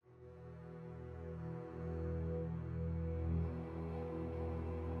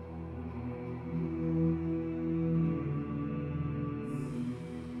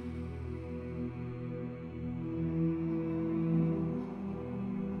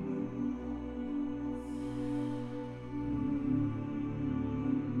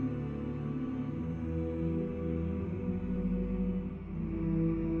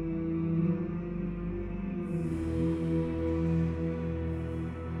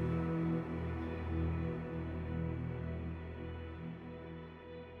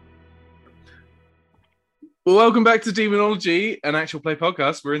Well, welcome back to Demonology, an actual play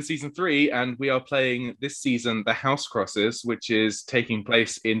podcast. We're in season 3, and we are playing this season The House Crosses, which is taking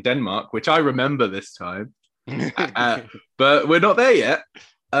place in Denmark, which I remember this time, but we're not there yet.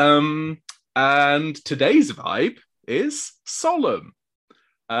 And today's vibe is solemn.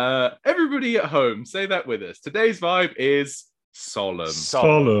 Everybody at home, say that with us. Today's vibe is solemn.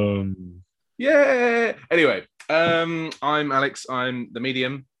 Solemn. Yeah. Anyway, I'm Alex. I'm the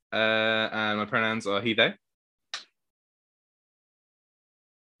medium, and my pronouns are he, they.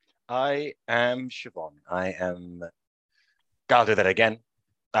 I am Siobhan. I'll do that again.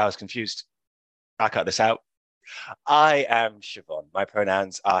 I was confused. I'll cut this out. I am Siobhan. My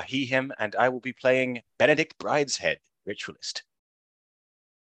pronouns are he, him, and I will be playing Benedict Brideshead, Ritualist.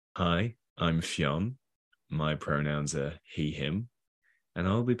 Hi, I'm Fionn. My pronouns are he, him, and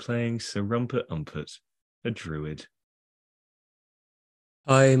I'll be playing Sir Rumpert Umpert, a druid.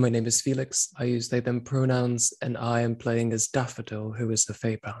 Hi, my name is Felix. I use they, them pronouns, and I am playing as Daffodil, who is the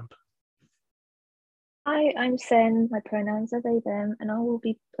Feybound. Hi, I'm Sen. My pronouns are they, them, and I will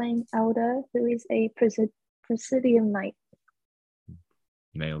be playing Elder, who is a Presidium Knight.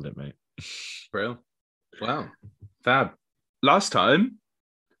 Nailed it, mate. Real. Wow. Fab. Last time,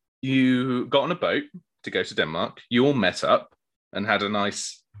 you got on a boat to go to Denmark. You all met up and had a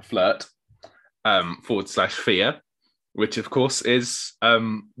nice flirt, / fear, which of course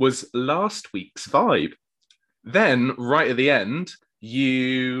was last week's vibe. Then, right at the end,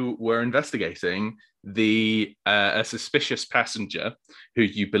 you were investigating a suspicious passenger who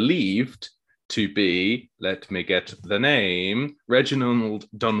you believed to be, let me get the name, Reginald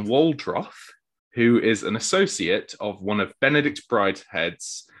Dunwaldroth, who is an associate of one of Benedict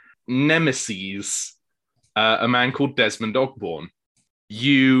Brideshead's nemesis, a man called Desmond Ogborn.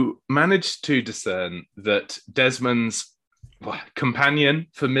 You managed to discern that Desmond's companion,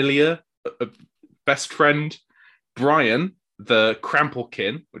 familiar, best friend, Brian, the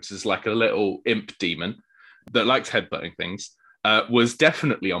Cramplekin, which is like a little imp demon that likes headbutting things, was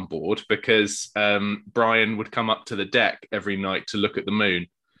definitely on board because Brian would come up to the deck every night to look at the moon.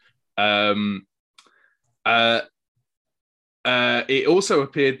 It also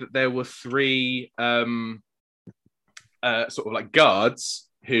appeared that there were 3 sort of like guards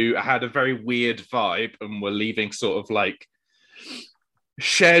who had a very weird vibe and were leaving sort of like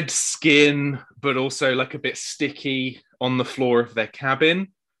shed skin, but also like a bit sticky on the floor of their cabin.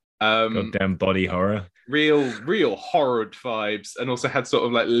 Goddamn body horror. Real horrid vibes, and also had sort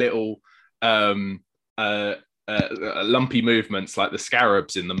of like little lumpy movements like the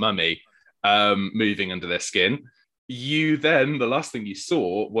scarabs in the mummy moving under their skin. You then, the last thing you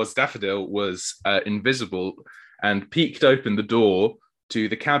saw was Daffodil was invisible and peeked open the door to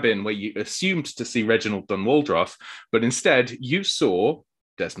the cabin where you assumed to see Reginald Dunwaldroth, but instead you saw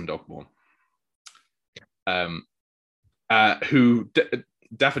Desmond Ogborn, who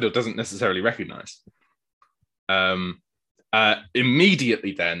Daffodil doesn't necessarily recognize.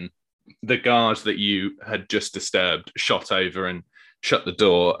 Immediately then, the guard that you had just disturbed shot over and shut the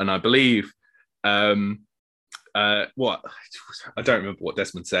door, and I believe I don't remember what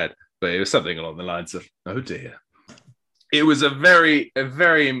Desmond said, but it was something along the lines of, "Oh dear." It was a very.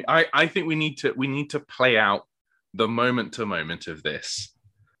 I think we need to play out the moment to moment of this,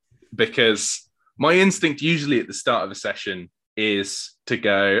 because my instinct usually at the start of a session is to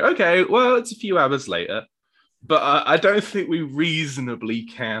go, okay, well, it's a few hours later, but I don't think we reasonably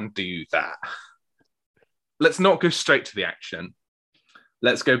can do that. Let's not go straight to the action.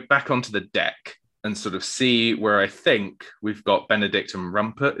 Let's go back onto the deck and sort of see where I think we've got Benedict and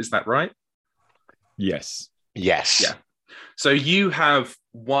Rumpert. Is that right? Yes. Yes. Yeah. So you have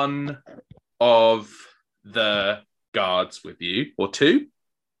one of the guards with you, or 2?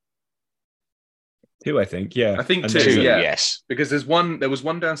 2, I think. Yeah. I think And 2, there's yeah. Yes. Because there was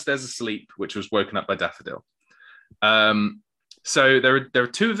one downstairs asleep, which was woken up by Daffodil. So there are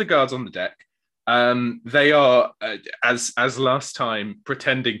 2 of the guards on the deck. They are, as last time,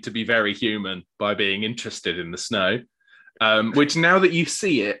 pretending to be very human by being interested in the snow, which now that you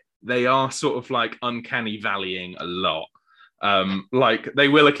see it, they are sort of like uncanny valleying a lot. Like they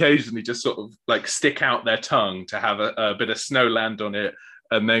will occasionally just sort of like stick out their tongue to have a bit of snow land on it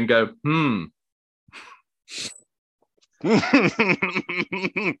and then go,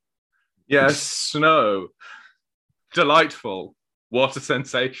 yes, snow. Delightful. What a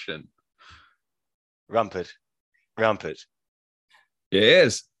sensation. Rumpert.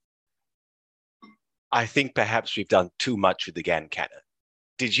 Yes. I think perhaps we've done too much with the Gancanna.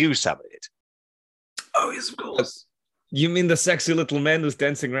 Did you summon it? Oh, yes, of course. You mean the sexy little man who's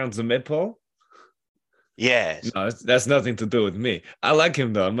dancing around the maypole? Yes. No, that's nothing to do with me. I like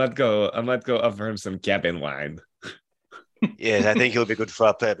him though. I might go offer him some cabin wine. Yes, I think he'll be good for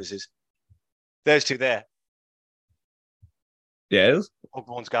our purposes. Those two there, Yes.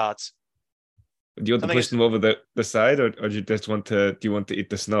 Hogwarts guards. Do you want to Something push is- them over the side, or do you just want to? Do you want to eat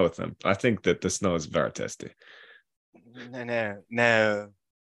the snow with them? I think that the snow is very tasty. No.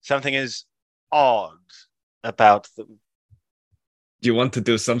 Something is odd about them. Do you want to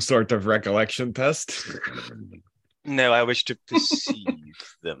do some sort of recollection test? No, I wish to perceive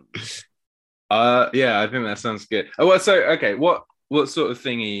them. Yeah, I think that sounds good. Oh, well, so okay, what sort of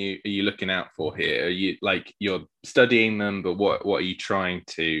thing are you looking out for here? Are you like you're studying them, but what are you trying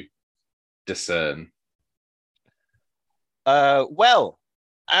to discern? Well,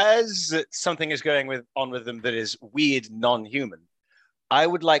 as something is going on with them that is weird, non-human, I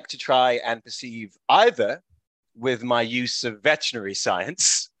would like to try and perceive either with my use of veterinary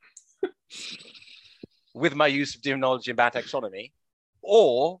science, with my use of demonology and bad taxonomy,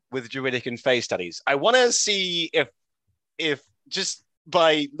 or with druidic and fey studies. I want to see if just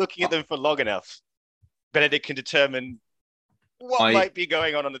by looking at them for long enough, Benedict can determine what might be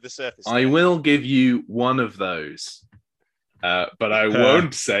going on under the surface. I will give you one of those, but I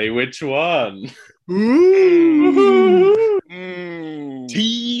won't say which one.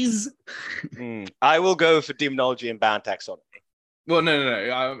 Tease. I will go for demonology and bad taxonomy. Well,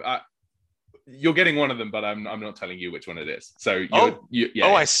 no. You're getting one of them, but I'm not telling you which one it is. So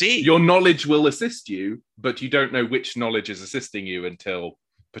I see. Your knowledge will assist you, but you don't know which knowledge is assisting you until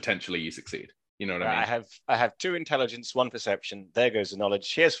potentially you succeed. You know what I mean? I have 2 intelligence, 1 perception. There goes the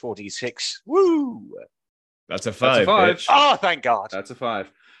knowledge. Here's 46. Woo! That's a 5. That's a 5. Bitch. Oh, thank God. That's a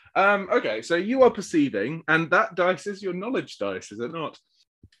 5. Okay, so you are perceiving, and that dice is your knowledge dice, is it not?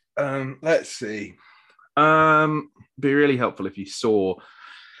 Let's see. Be really helpful if you saw.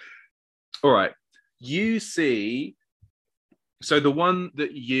 All right, you see. So the one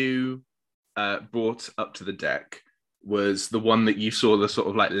that you brought up to the deck was the one that you saw the sort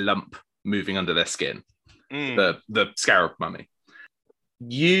of like lump moving under their skin, the scarab mummy.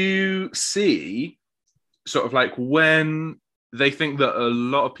 You see, sort of like when they think that a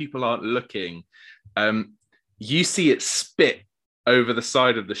lot of people aren't looking, you see it spit over the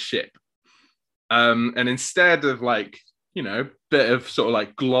side of the ship. And instead of like, bit of sort of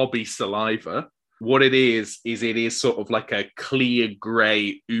like globby saliva, what it is sort of like a clear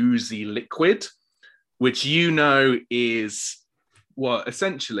gray oozy liquid, which is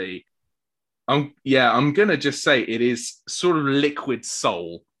essentially, I'm gonna just say it is sort of liquid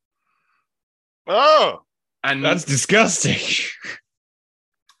soul. Oh, and that's disgusting.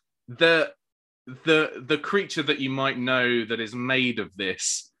 The creature that you might know that is made of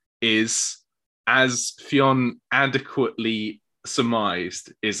this is, as Fionn adequately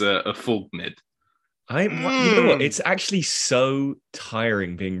surmised, is a Fulgnid. You know what? It's actually so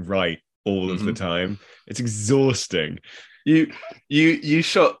tiring being right all of the time. It's exhausting. You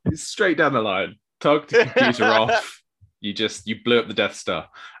shot straight down the line. Tugged the computer off. You blew up the Death Star.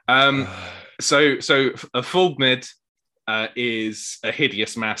 So a Fulgnid is a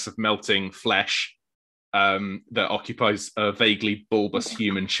hideous mass of melting flesh that occupies a vaguely bulbous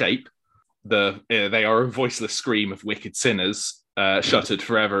human shape. They are a voiceless scream of wicked sinners, shuttered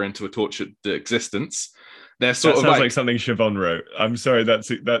forever into a tortured existence. They're sort of sounds like something Siobhan wrote. I'm sorry, that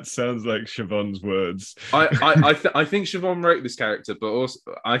sounds like Siobhan's words. I think Siobhan wrote this character, but also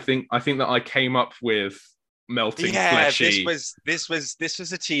I think that I came up with melting fleshy. This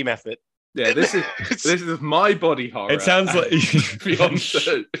was a team effort. Yeah, this is my body horror. It sounds like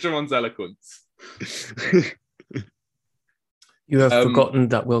Siobhan's eloquence. You have forgotten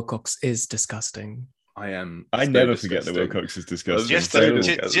that Wilcox is disgusting. I am. I never forget that Wilcox is disgusting. Just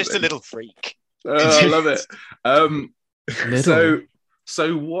a little freak. I love it.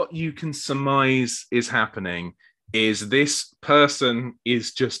 So what you can surmise is happening is this person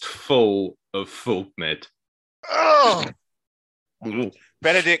is just full of Fulgnid. Oh!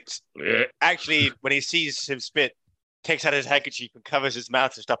 Benedict, actually, when he sees him spit, takes out his handkerchief and covers his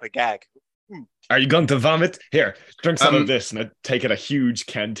mouth to stop a gag. Are you going to vomit? Here, drink some of this, and I take in a huge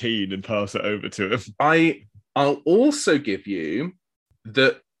canteen and pass it over to him. I'll also give you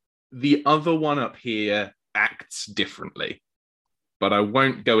that the other one up here acts differently, but I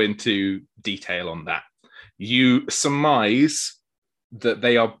won't go into detail on that. You surmise that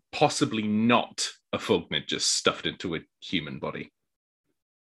they are possibly not a Fulgnid just stuffed into a human body.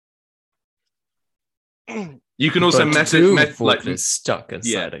 You can also stuck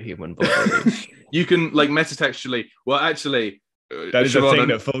inside a human body. You can metatextually. Well, actually, that is a thing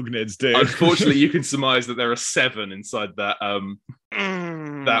that Fulgnids do. Unfortunately, you can surmise that there are 7 inside that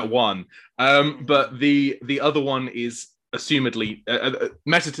that one. But the other one is assumedly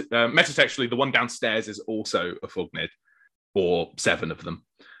metatextually the one downstairs is also a Fugnid, or 7 of them.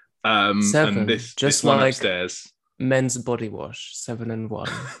 7, and this just one like upstairs. men's body wash, 7 and 1.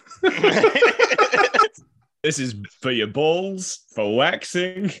 This is for your balls, for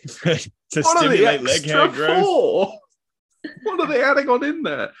waxing, to What are the stimulate leg extra hair growth. for? What are they adding on in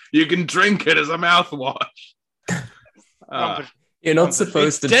there? You can drink it as a mouthwash. Rumpus, You're not It's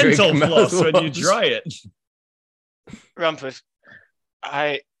supposed It's to drink dental floss when you mouthwash. dry it. Rumpus,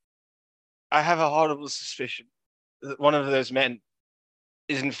 I have a horrible suspicion that one of those men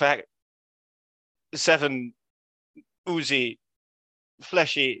is in fact 7 oozy,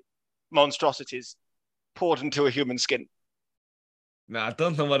 fleshy monstrosities poured into a human skin. Now, I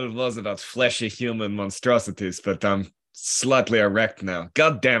don't know what it was about fleshy human monstrosities, but I'm slightly erect now.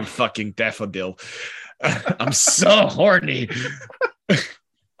 Goddamn fucking daffodil. I'm so horny.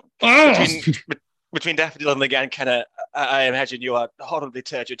 Oh! Between Daffodil and the Gankenna, I imagine you are horribly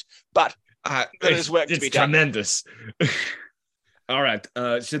turgid, but there is work to be done. Tremendous. All right,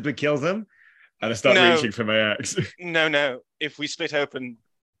 should we kill them? And I start No. reaching for my axe. No. If we split open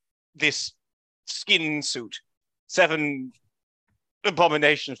this skin suit, 7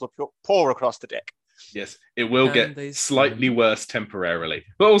 abominations will pour across the deck. Yes, it will And they get slightly swim. worse temporarily,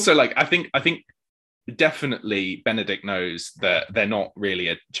 but also like I think definitely Benedict knows that they're not really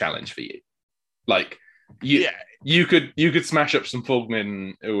a challenge for you. Like you could smash up some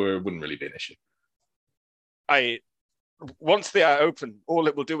Fulgmin, or it wouldn't really be an issue. Once they are open, all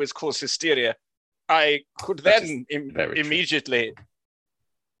it will do is cause hysteria. I could then very true. immediately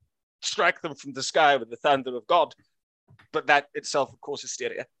strike them from the sky with the thunder of God, but that itself would cause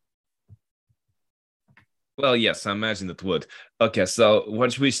hysteria. Well, yes, I imagine it would. Okay, so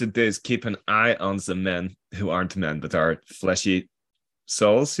what we should do is keep an eye on the men who aren't men, but are fleshy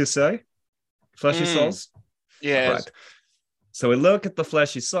souls, you say? Fleshy souls? Yes. Right. So we look at the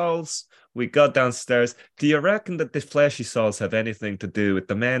fleshy souls, we go downstairs. Do you reckon that the fleshy souls have anything to do with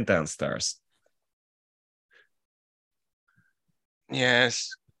the men downstairs?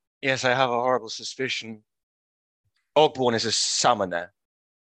 Yes, I have a horrible suspicion. Ogborn is a summoner,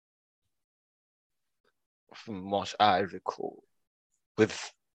 from what I recall,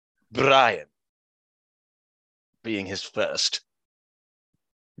 with Brian being his first.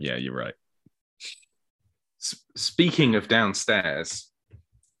 Yeah, you're right. Speaking of downstairs,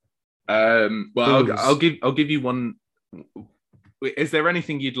 well, I'll give you one. Is there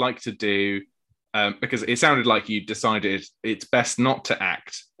anything you'd like to do? Because it sounded like you decided it's best not to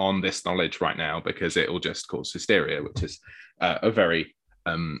act on this knowledge right now because it will just cause hysteria, which is a very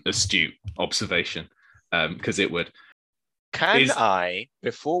astute observation. Because it would. I,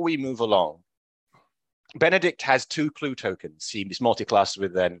 before we move along, Benedict has 2 clue tokens. He's multi-classed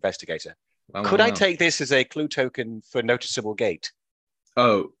with an investigator. Could I take this as a clue token for noticeable gate?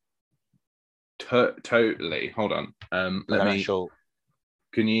 Oh, totally. Hold on. Let me.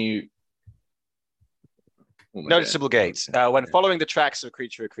 Can you? Oh, Noticeable gates. When following the tracks of a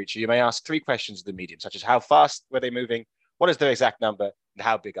creature, you may ask 3 questions of the medium, such as how fast were they moving, what is their exact number, and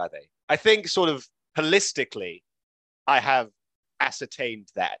how big are they? I think sort of holistically, I have ascertained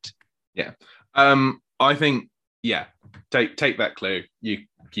that. Yeah. I think, yeah, take that clue.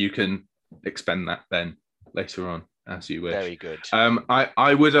 You can expend that then later on as you wish. Very good.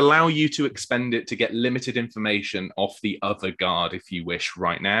 I would allow you to expend it to get limited information off the other guard if you wish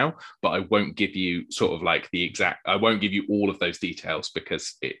right now, but I won't give you sort of like I won't give you all of those details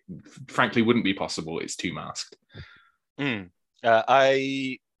because it frankly wouldn't be possible. It's too masked. I'll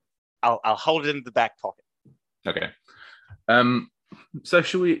hold it in the back pocket. Okay. So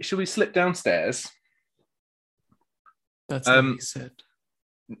should we slip downstairs? That's what he said.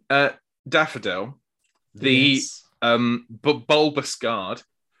 Daffodil, the bulbous guard,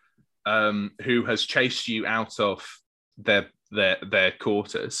 who has chased you out of their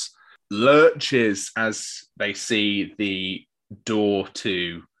quarters, lurches as they see the door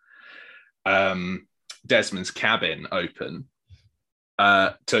to Desmond's cabin open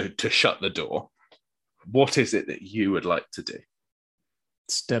to shut the door. What is it that you would like to do?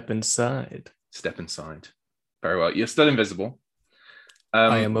 Step inside. Step inside. Very well. You're still invisible.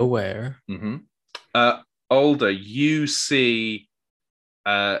 I am aware. Mm-hmm. Alder, you see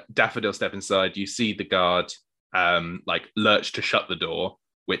Daffodil step inside. You see the guard like lurch to shut the door,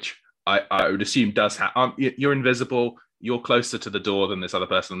 which I would assume does happen. You're invisible. You're closer to the door than this other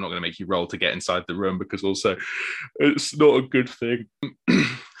person. I'm not going to make you roll to get inside the room because also it's not a good thing.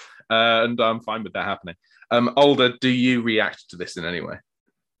 And I'm fine with that happening. Alder, do you react to this in any way?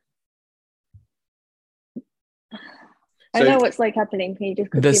 I know what's like happening. Can you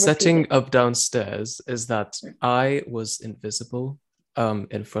just quickly The repeat setting it? up downstairs is that I was invisible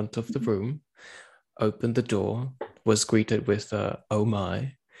in front of the room, opened the door, was greeted with oh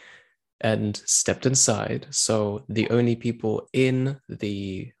my, and stepped inside. So the only people in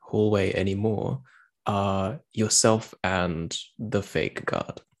the hallway anymore are yourself and the fake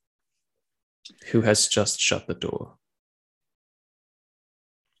guard, who has just shut the door.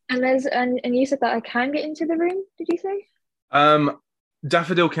 And you said that I can get into the room, did you say?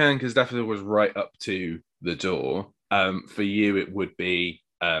 Daffodil can, because Daffodil was right up to the door. For you, it would be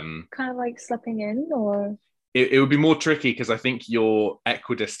Kind of like slipping in, or it would be more tricky because I think you're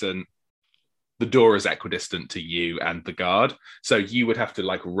equidistant. The door is equidistant to you and the guard, so you would have to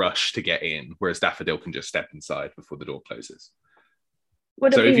like rush to get in, whereas Daffodil can just step inside before the door closes.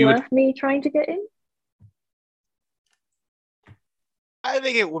 would So it if be you would- worth me trying to get in? I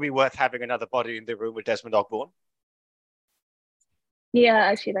think it would be worth having another body in the room with Desmond Ogborn. Yeah,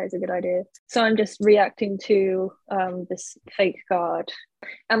 actually, that is a good idea. So I'm just reacting to this fake guard.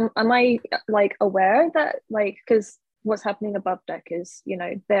 Am I like aware that like because what's happening above deck is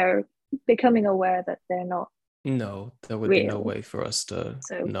they're becoming aware that they're not, No, there would be no Real. way for us to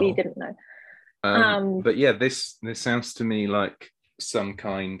so know. we didn't know. But yeah, this sounds to me like some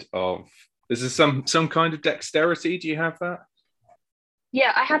kind of some kind of dexterity. Do you have that?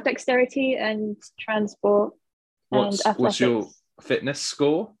 Yeah, I have dexterity and transport and What's athletics. your fitness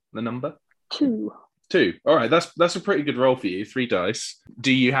score? The number 2. 2. All right, that's a pretty good roll for you. 3 dice.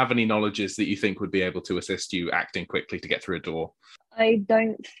 Do you have any knowledges that you think would be able to assist you acting quickly to get through a door? I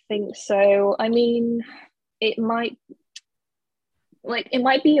don't think so. I mean, it might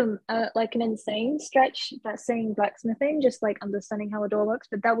be like an insane stretch that's saying blacksmithing, just like understanding how a door works,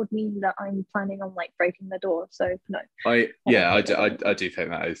 but that would mean that I'm planning on like breaking the door. So no. I do think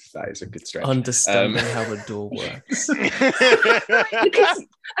that is a good stretch. Understanding how a door works. Because,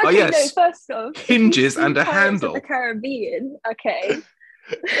 Oh, yes. no, first off, Hinges and a Pirates of handle. the Caribbean, okay.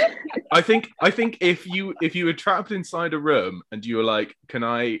 I think if you were trapped inside a room and you were like, "Can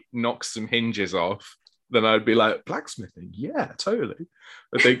I knock some hinges off?" then I'd be like, "Blacksmithing, yeah, totally."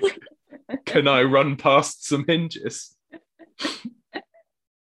 I think, "Can I run past some hinges?"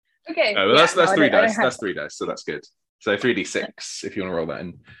 Okay. No, but that's I 3 don't- I don't dice. have That's 3 dice, so that's good. So 3d6 if you want to roll that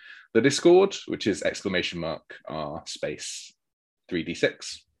in. The Discord, which is !r space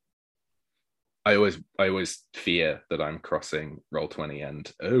 3d6. I always fear that I'm crossing roll 20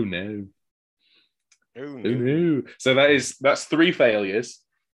 and oh no. Oh, Oh no. no. So that's 3 failures.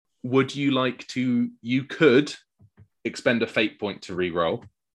 Would you like to? You could expend a fate point to re-roll.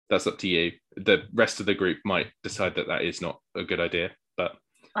 That's up to you. The rest of the group might decide that is not a good idea, but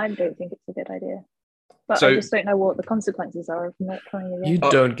I don't think it's a good idea. But So- I just don't know what the consequences are of not trying again. You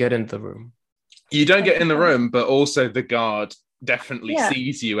don't get in the room. you don't get in the room. But also the guard definitely Yeah.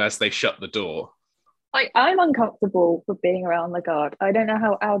 sees you as they shut the door. I'm uncomfortable with being around the guard. I don't know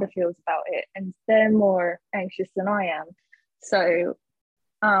how Alda feels about it, and they're more anxious than I am. So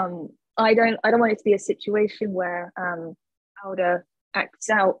I don't want it to be a situation where Alda acts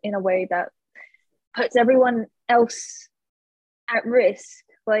out in a way that puts everyone else at risk.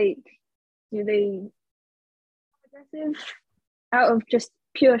 Like, do they aggressive out of just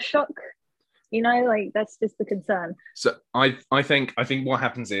pure shock? Like that's just the concern. So I think what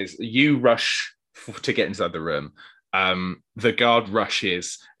happens is you rush to get inside the room. The guard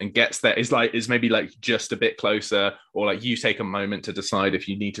rushes and gets there. Is maybe like just a bit closer, or like you take a moment to decide if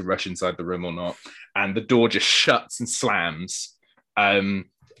you need to rush inside the room or not. And the door just shuts and slams. And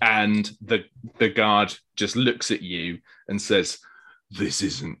the guard just looks at you and says, "This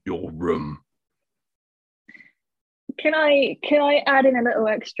isn't your room." Can I add in a little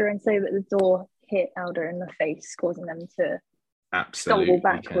extra and say that the door hit Alda in the face, causing them to Absolutely stumble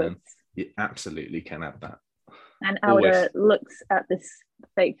backwards? You absolutely can have that. And Always. Alda looks at this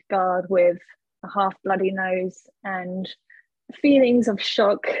fake guard with a half bloody nose and feelings of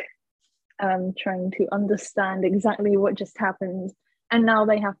shock, trying to understand exactly what just happened. And now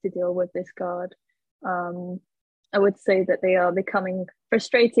they have to deal with this guard. I would say that they are becoming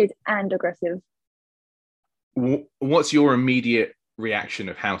frustrated and aggressive. What's your immediate reaction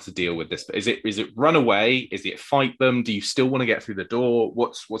of how to deal with this? Is it run away? Is it fight them? Do you still want to get through the door?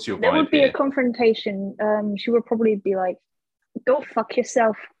 What's your There vibe would be here? a confrontation. She would probably be like, "Go fuck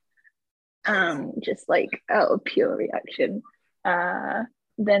yourself," just like out of pure reaction.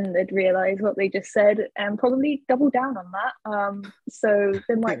 Then they'd realize what they just said and probably double down on that. So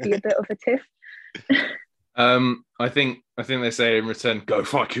there might be a bit of a tiff. I think they say in return, "Go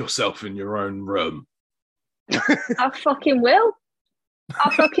fuck yourself in your own room." I fucking will,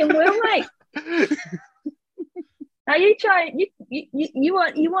 mate. Now you try. You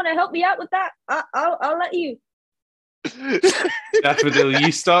want to help me out with that? I'll let you. Daffodil,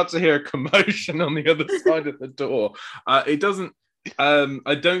 you start to hear a commotion on the other side of the door. It doesn't.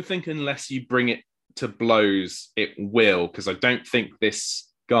 I don't think unless you bring it to blows, it will, because I don't think this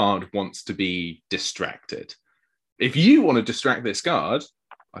guard wants to be distracted. If you want to distract this guard,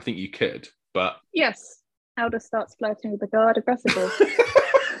 I think you could, but Yes. Alda starts flirting with the guard aggressively.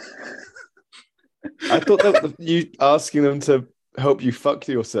 I thought that you asking them to help you fuck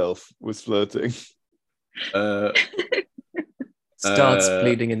yourself was flirting. Starts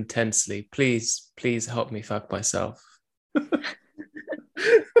pleading intensely. Please help me fuck myself.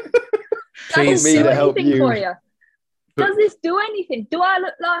 Does me this do to help anything you. for you? Does this do anything? Do I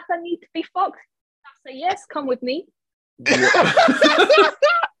look like I need to be fucked? I say yes. Come with me.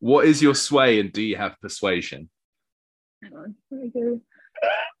 What is your sway, and do you have persuasion Hang on. Let me go.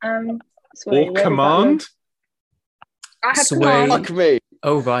 Sorry, or where does that command? look? I have Sway. command. Fuck me.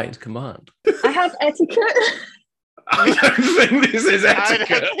 Oh, right, command. I have etiquette. I don't think this is I don't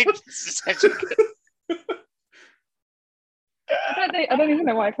etiquette. think this is etiquette. I don't even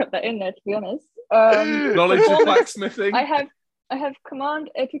know why I put that in there, to be honest. Knowledge of performance. blacksmithing. I have command,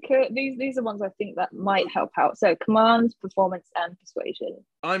 etiquette. These are ones I think that might help out. So command, performance, and persuasion.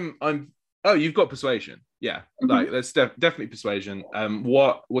 I'm. Oh, you've got persuasion. Yeah, like that's definitely persuasion.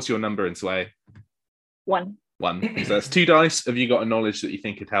 What's your number in sway? 1. 1. So that's 2 dice. Have you got a knowledge that you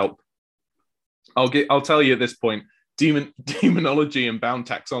think could help? I'll tell you at this point. Demonology and bound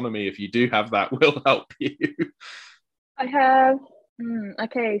taxonomy, if you do have that, will help you. I have.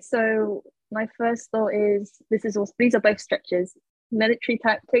 Okay, so my first thought is these are both stretches. Military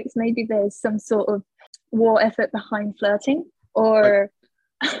tactics. Maybe there's some sort of war effort behind flirting, or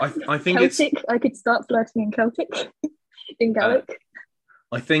I think Celtic. it's. I could start flirting in Celtic, in Gaelic.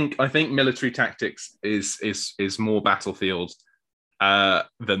 I think military tactics is more battlefield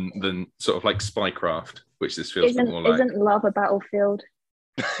than sort of like spycraft, which this feels more like. Isn't love a battlefield?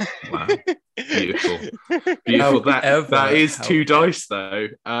 Wow, beautiful. That is 2 dice though.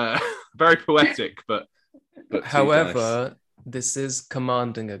 Very poetic, but 2 dice. However, this is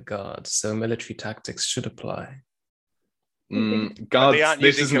commanding a guard, so military tactics should apply. Guards, They aren't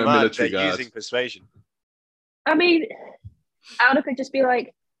this using isn't a command, military they're guard. using persuasion. I mean, Alda could just be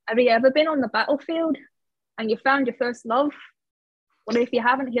like, "Have you ever been on the battlefield and you found your first love? What if you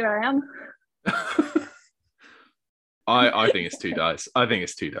haven't? Here I am." I think it's 2 dice. I think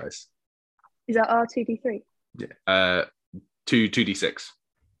it's 2 dice. Is that R2D3? Yeah. 2d6.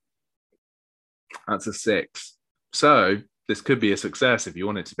 That's a 6. So this could be a success if you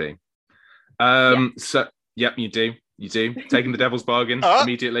want it to be. So yep, you do. Taking the devil's bargain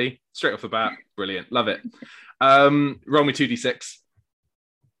immediately, straight off the bat. Brilliant. Love it. Roll me 2d6.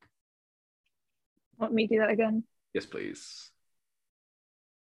 Want me to do that again? Yes, please.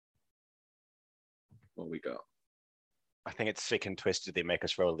 What we got? I think it's thick and twisted. They make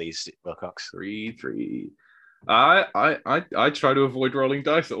us roll these, Wilcox. 3. I try to avoid rolling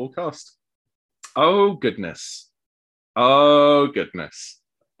dice at all costs. Oh goodness. I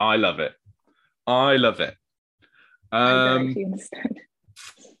love it. I don't actually understand.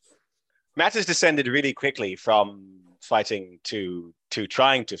 Matt has descended really quickly from fighting to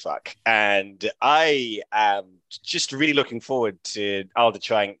trying to fuck, and I am just really looking forward to Alda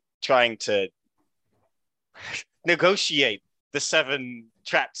trying to negotiate the 7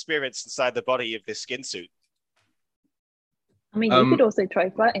 trapped spirits inside the body of this skin suit. I mean, you could also try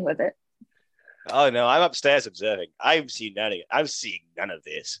flirting with it. Oh no, I'm upstairs observing. I'm seeing none of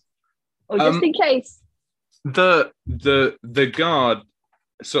this. Or just in case. The guard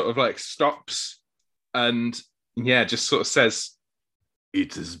sort of like stops and just sort of says,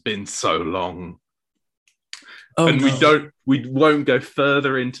 "It has been so long." Oh, and no. we won't go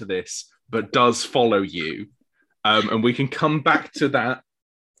further into this, but does follow you. And we can come back to that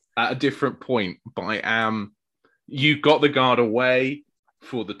at a different point. But you got the guard away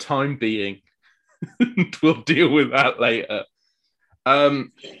for the time being. We'll deal with that later.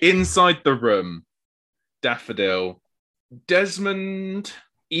 Inside the room, Daffodil, Desmond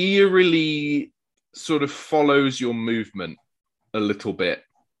eerily sort of follows your movement a little bit.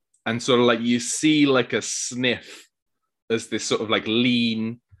 And sort of like you see like a sniff as this sort of like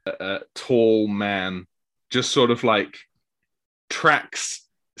lean, tall man just sort of like tracks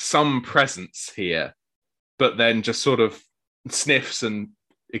some presence here, but then just sort of sniffs and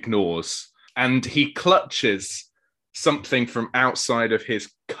ignores. And he clutches something from outside of his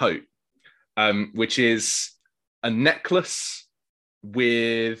coat, which is a necklace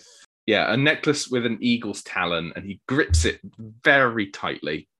with an eagle's talon, and he grips it very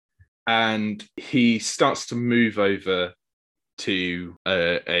tightly. and he starts to move over to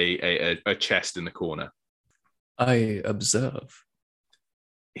a chest in the corner. I observe.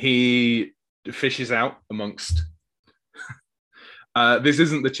 He fishes out amongst. This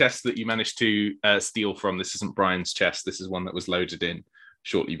isn't the chest that you managed to steal from. This isn't Brian's chest. This is one that was loaded in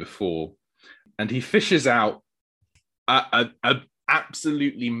shortly before. And he fishes out a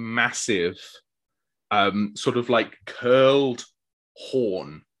absolutely massive, sort of like curled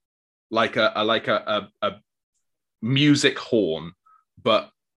horn, like a music horn, but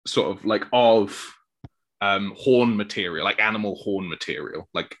sort of like of horn material, like animal horn material,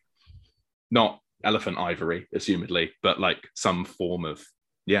 like not elephant ivory, assumedly, but like some form of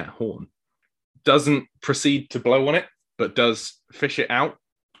horn. Doesn't proceed to blow on it, but does fish it out,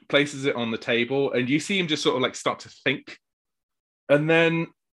 places it on the table, and you see him just sort of like start to think. And then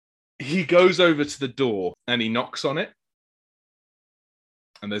he goes over to the door and he knocks on it.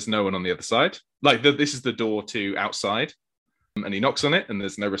 And there's no one on the other side. Like this is the door to outside. And he knocks on it and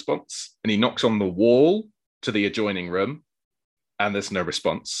there's no response. And he knocks on the wall to the adjoining room and there's no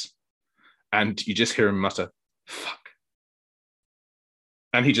response. And you just hear him mutter, "Fuck."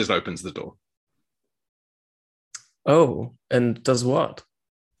 And he just opens the door. Oh, and does what?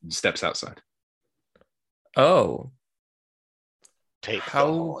 Steps outside. Oh, Take the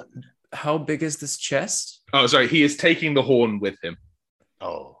how horn. how big is this chest? Oh, sorry. He is taking the horn with him.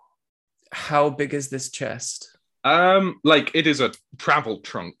 Oh. How big is this chest? Like it is a travel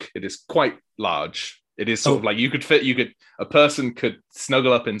trunk. It is quite large. It is sort of like a person could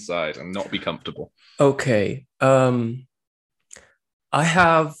snuggle up inside and not be comfortable. Okay. I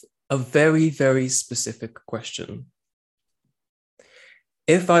have a very, very specific question.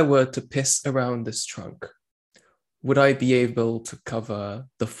 If I were to piss around this trunk, would I be able to cover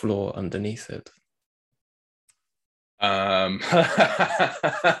the floor underneath it? I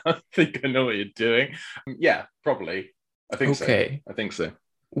think I know what you're doing. Yeah, probably. I think so. Okay. I think so.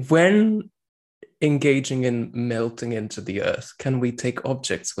 When engaging in melting into the earth, can we take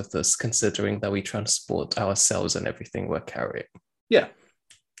objects with us, considering that we transport ourselves and everything we're carrying? Yeah.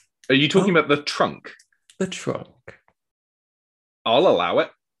 Are you talking about the trunk? The trunk. I'll allow it.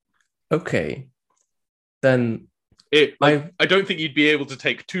 Okay. Then I don't think you'd be able to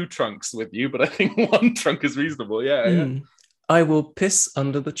take two trunks with you, but I think one trunk is reasonable. Yeah. I will piss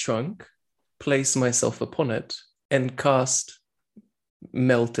under the trunk, place myself upon it, and cast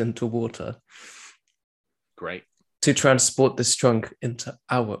melt into water. Great. To transport this trunk into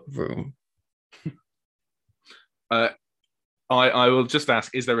our room. I will just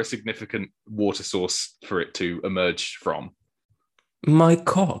ask, is there a significant water source for it to emerge from? My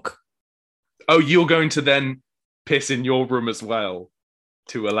cock. Oh, you're going to then piss in your room as well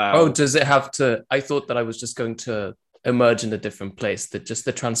to allow... Oh, does it have to... I thought that I was just going to emerge in a different place, that just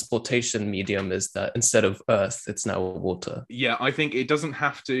the transportation medium is that instead of earth, it's now water. Yeah, I think it doesn't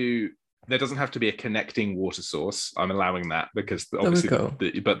have to... There doesn't have to be a connecting water source. I'm allowing that because obviously...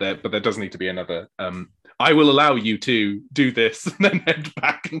 But there does need to be another... I will allow you to do this and then head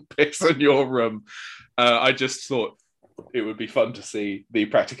back and piss in your room. I just thought it would be fun to see the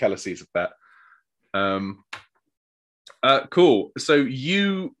practicalities of that. Cool. So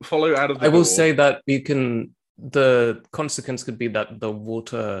you follow out of the I will door. say that the consequence could be that the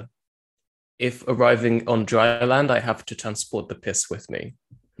water, if arriving on dry land, I have to transport the piss with me,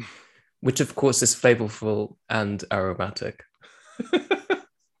 which of course is flavorful and aromatic.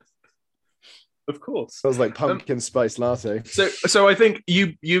 Of course. Smells like pumpkin spice latte. So I think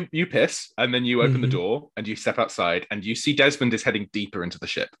you piss and then you open the door and you step outside and you see Desmond is heading deeper into the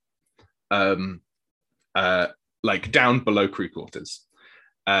ship. Like down below crew quarters.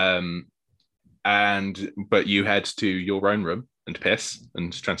 But you head to your own room and piss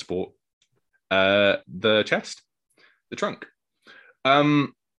and transport the chest, the trunk.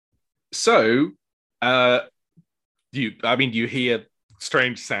 You hear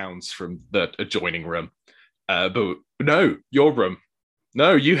strange sounds from the adjoining room. But no, your room.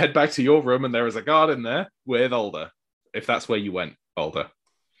 No, you head back to your room and there is a guard in there with Alder. If that's where you went, Alder.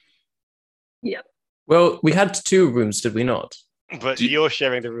 Yep. Well, we had 2 rooms, did we not? But you're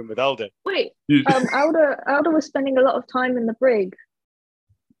sharing the room with Alden. Wait, Alder was spending a lot of time in the brig.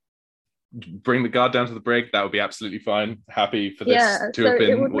 Bring the guard down to the brig. That would be absolutely fine. Happy for this to have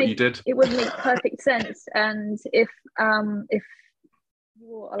been what you did. It would make perfect sense. And if you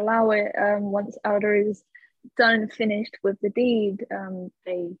will allow it, once Alder is done and finished with the deed,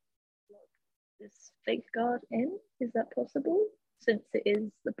 they lock this fake guard in. Is that possible? Since it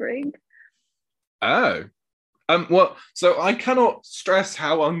is the brig. Oh. Well, so I cannot stress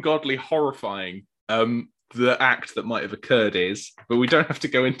how ungodly horrifying the act that might have occurred is, but we don't have to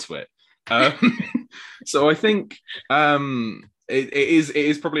go into it. So I think it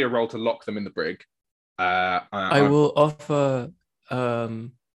is probably a role to lock them in the brig. I will offer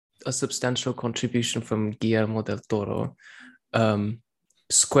a substantial contribution from Guillermo del Toro.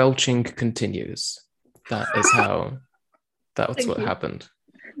 Squelching continues. That's Thank what you. happened.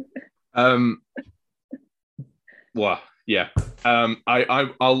 Well, yeah.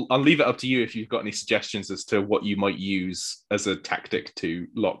 I'll leave it up to you if you've got any suggestions as to what you might use as a tactic to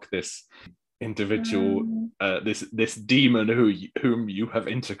lock this individual, this demon whom you have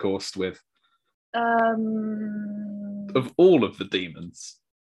intercoursed with. Of all of the demons,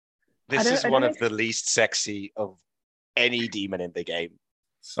 This is one of the least sexy of any demon in the game.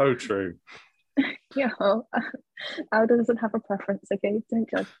 so true. Yeah, Aldo doesn't have a preference, okay? Don't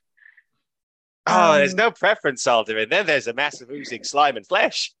judge. Oh, there's no preference, Alder, and then there's a massive oozing slime and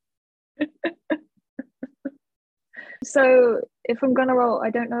flesh. So if I'm gonna roll, I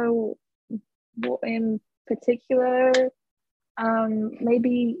don't know what in particular.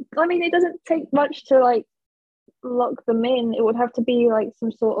 Maybe, I mean, it doesn't take much to like lock them in. It would have to be like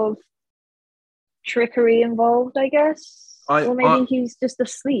some sort of trickery involved, I guess. Or maybe he's just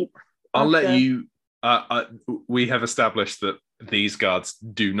asleep. I'll let you. We have established that these guards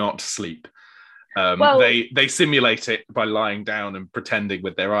do not sleep. They simulate it by lying down and pretending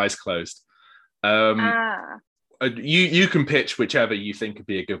with their eyes closed. You can pitch whichever you think would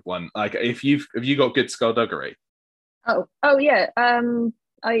be a good one. Like if you got good skullduggery. Oh yeah. I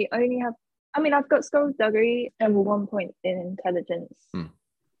only have. I mean, I've got skullduggery and 1 point in intelligence.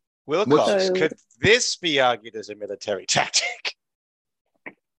 Wilcox, could this be argued as a military tactic?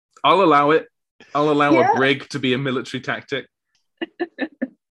 I'll allow it. I'll allow a brig to be a military tactic.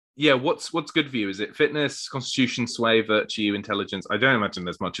 Yeah, what's good for you? Is it fitness, constitution, sway, virtue, intelligence? I don't imagine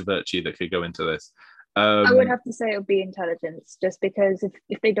there's much virtue that could go into this. I would have to say it would be intelligence, just because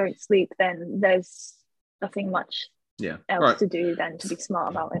if they don't sleep, then there's nothing much else to do than to be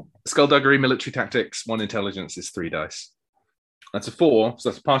smart about it. Skullduggery, military tactics, 1 intelligence is 3 dice. That's a 4, so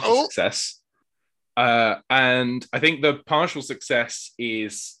that's a partial success. And I think the partial success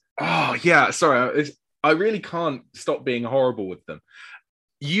is... Oh, yeah, sorry. I really can't stop being horrible with them.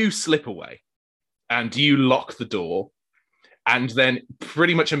 You slip away and you lock the door, and then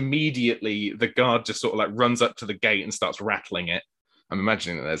pretty much immediately the guard just sort of like runs up to the gate and starts rattling it. I'm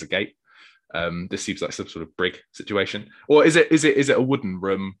imagining that there's a gate. This seems like some sort of brig situation. Or is it a wooden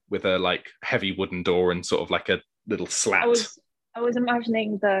room with a like heavy wooden door and sort of like a little slat? I was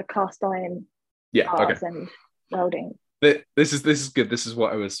imagining the cast iron bars and welding. This is good. This is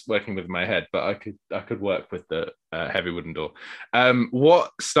what I was working with in my head, but I could work with the heavy wooden door.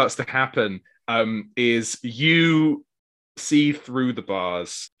 What starts to happen is you see through the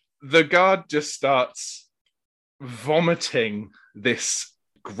bars. The guard just starts vomiting this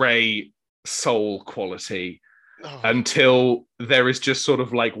grey soul quality until there is just sort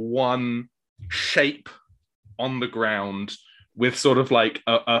of like one shape on the ground with sort of like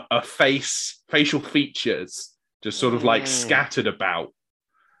a facial features just sort of like scattered about,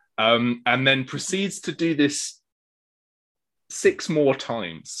 and then proceeds to do this 6 more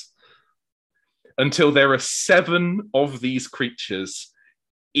times until there are 7 of these creatures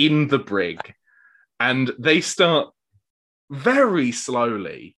in the brig, and they start very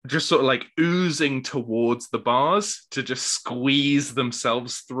slowly just sort of like oozing towards the bars to just squeeze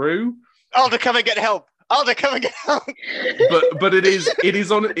themselves through. Alder, come and get help! Alder, come and get help! But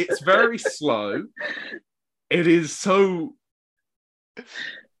it's very slow. It is so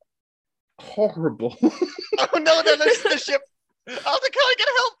horrible. Oh no, listen to the ship. Alder, come and get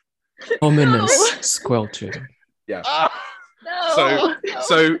help! Ominous squelching. Yeah. No.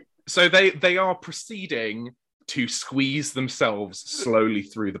 So they are proceeding to squeeze themselves slowly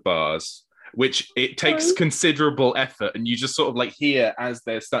through the bars, which it takes considerable effort, and you just sort of like hear as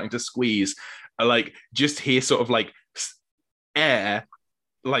they're starting to squeeze, like just hear sort of like air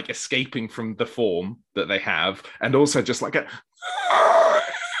like escaping from the form that they have, and also just like a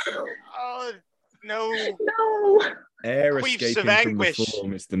oh no Air Queefs escaping of from the anguish.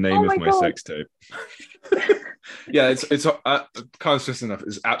 form is the name of my sex tape. yeah, it's can't stress enough.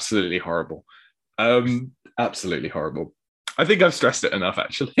 It's absolutely horrible. Absolutely horrible. I think I've stressed it enough,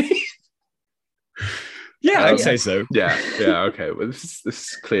 actually. Yeah, I'd say so. Yeah. Okay. Well, this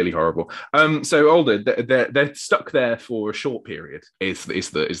is clearly horrible. So Alder, they're stuck there for a short period. Is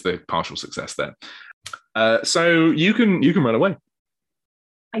the partial success there? So you can run away.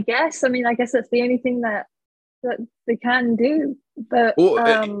 I guess. I mean, I guess that's the only thing that they can do. But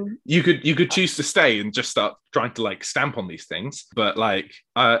you could choose to stay and just start trying to like stamp on these things. But like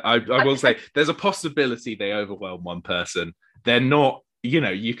I will say, there's a possibility they overwhelm one person. They're not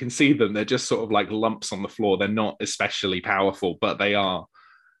you can see them. They're just sort of like lumps on the floor. They're not especially powerful, but they are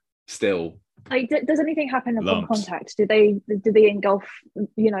still. Like, does anything happen upon Lumps. contact? Do they engulf,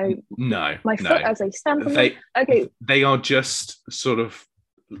 No, my no. foot as I stand on them? Okay, They are just sort of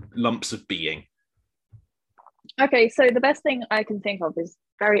lumps of being. okay. So the best thing I can think of is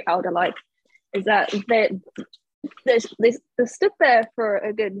very elder-like, is that they stood there for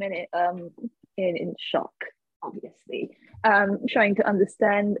a good minute, in shock, obviously, trying to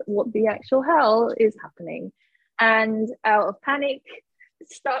understand what the actual hell is happening, and out of panic,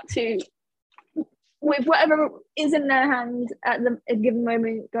 start to, with whatever is in their hands at a given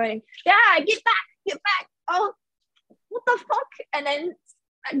moment, going, yeah, get back, oh, what the fuck, and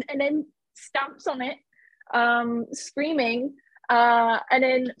then stamps on it, screaming, and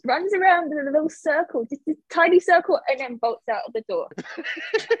then runs around in a little circle, just a tiny circle, and then bolts out of the door.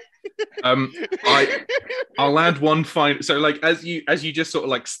 I'll add one fine. So, like, as you just sort of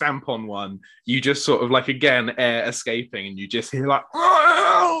like stamp on one, you just sort of like, again, air escaping, and you just hear like,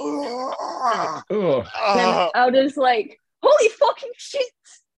 Oh, Then Alder's like, holy fucking shit!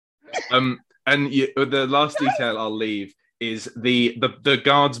 and the last detail I'll leave is the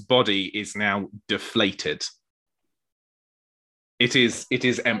guard's body is now deflated. It is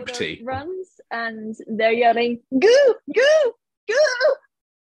empty. Alder runs, and they're yelling, goo, goo, goo!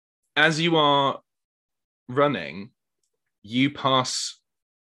 As you are running, you pass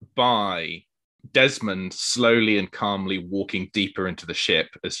by Desmond slowly and calmly walking deeper into the ship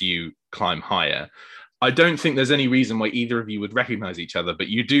as you climb higher. I don't think there's any reason why either of you would recognize each other, but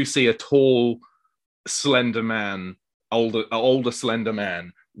you do see a tall, slender man, older slender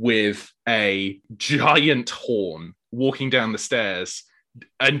man with a giant horn walking down the stairs,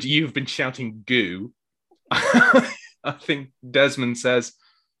 and you've been shouting goo. I think Desmond says,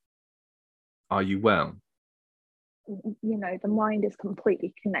 "Are you well?" The mind is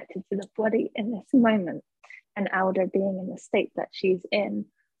completely connected to the body in this moment, and Alder, being in the state that she's in,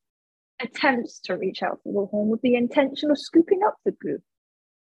 attempts to reach out for the horn with the intention of scooping up the goo.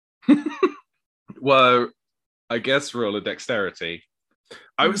 Well, I guess roll a dexterity.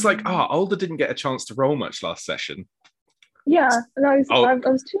 I was like, Alder didn't get a chance to roll much last session. Yeah, and I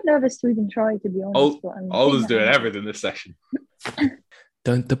was too nervous to even try, to be honest. Alder's doing everything this session.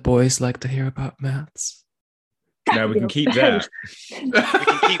 Don't the boys like to hear about maths? now we can keep that. We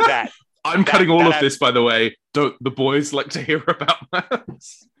can keep that. I'm cutting all of this, by the way. Don't the boys like to hear about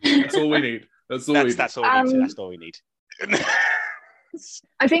maths? That's all we need. That's all we need. That's all we need. That's all we need.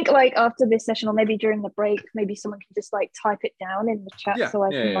 I think, like, after this session, or maybe during the break, maybe someone can just like type it down in the chat, so I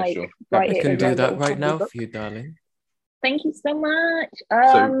can sure. write I it. can in do a that little right now book. for you, darling. Thank you so much.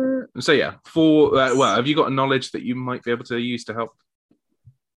 So yeah, for well, have you got knowledge that you might be able to use to help?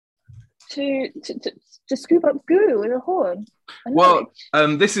 To scoop up goo with a horn. Well,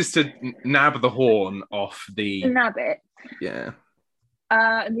 this is to nab the horn off the. Nab it. Yeah. The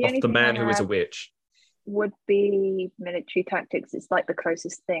Off only the thing man I who is a have witch. would be military tactics. It's like the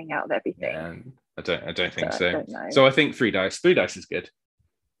closest thing out of everything. Yeah, I don't think I so. don't know. So I think 3 dice. 3 dice is good.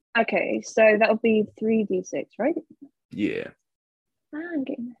 Okay, so that would be 3d6, right? Yeah. I'm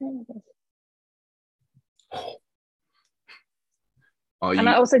getting the hang of this. Are And you?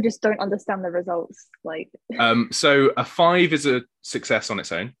 I also just don't understand the results. Like, So a 5 is a success on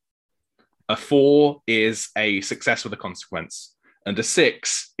its own. A 4 is a success with a consequence. And a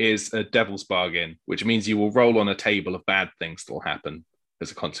 6 is a devil's bargain, which means you will roll on a table of bad things that will happen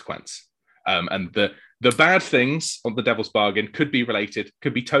as a consequence. And the bad things of the devil's bargain could be related,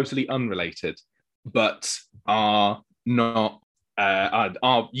 could be totally unrelated, but are not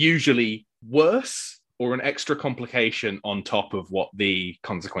are usually worse or an extra complication on top of what the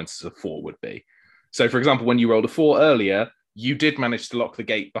consequences of 4 would be. So, for example, when you rolled a 4 earlier, you did manage to lock the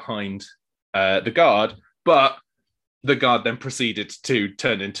gate behind the guard, but the guard then proceeded to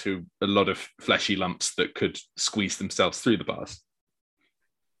turn into a lot of fleshy lumps that could squeeze themselves through the bars.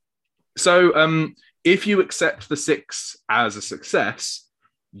 So if you accept the 6 as a success,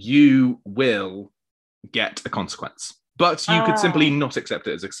 you will get a consequence. But you could simply not accept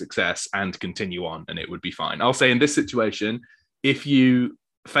it as a success and continue on, and it would be fine. I'll say in this situation, if you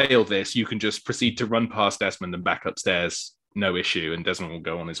fail this, you can just proceed to run past Desmond and back upstairs, no issue, and Desmond will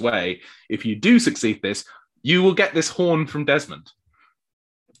go on his way. If you do succeed this, you will get this horn from Desmond.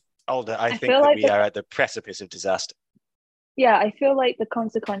 Alder, I think feel that like we are at the precipice of disaster. yeah, I feel like the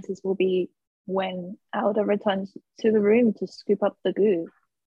consequences will be when Alder returns to the room to scoop up the goo.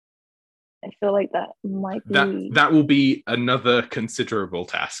 I feel like that might be That will be another considerable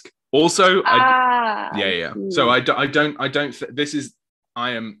task. Also, I yeah. see. So I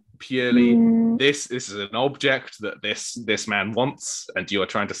am purely Mm, this is an object that this man wants, and you are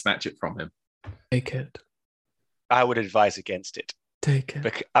trying to snatch it from him. Take it. I would advise against it. Take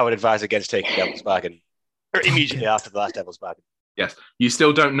it. I would advise against taking Devil's Bargain immediately it. after the last Devil's Bargain. Yes, you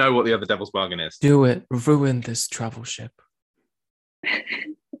still don't know what the other devil's bargain is. Do it. Ruin this travel ship.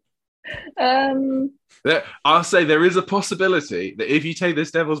 I'll say there is a possibility that if you take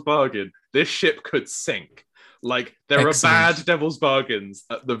this devil's bargain, this ship could sink. Like there Excellent. are bad devil's bargains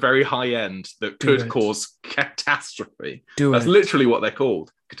at the very high end that Do could it. cause catastrophe. Do That's it. literally what they're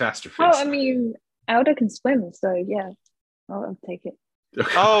called, catastrophes. well, I mean, Alda can swim, so yeah, I'll take it.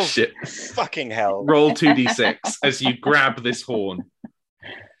 Oh, shit. fucking hell. Roll 2d6 as you grab this horn.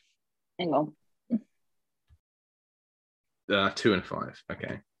 Hang on. 2 and 5.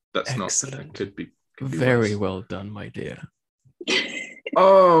 Okay. That's Excellent. not could be Very worse. well done, my dear.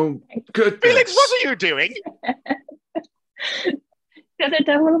 Oh goodness. Felix, what are you doing? Got a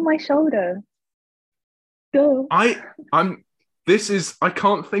devil on my shoulder. Go. I'm this is I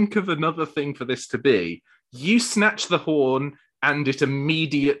can't think of another thing for this to be. You snatch the horn and it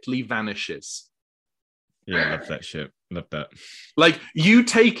immediately vanishes. Yeah, love that shit. Love that. Like you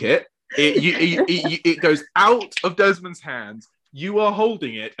take it, it goes out of Desmond's hands. You are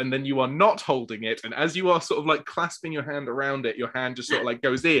holding it, and then you are not holding it. And as you are sort of like clasping your hand around it, your hand just sort of like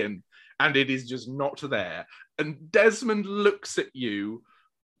goes in, and it is just not there. And Desmond looks at you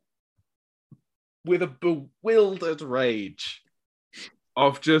with a bewildered rage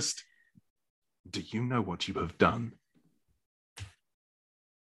of just, do you know what you have done?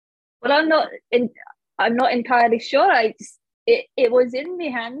 Well, I'm not entirely sure. It was in my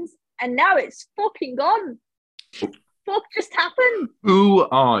hands, and now it's fucking gone. Fuck just happened? Who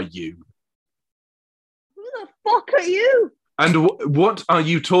are you? Who the fuck are you? And what are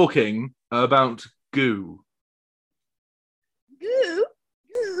you talking about, goo? Goo?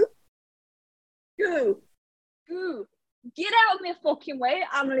 Goo? Goo? Goo? Get out of my fucking way.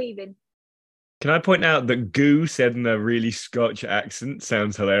 I'm leaving. Can I point out that goo said in a really Scotch accent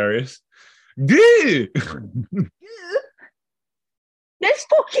sounds hilarious? Goo! Goo? There's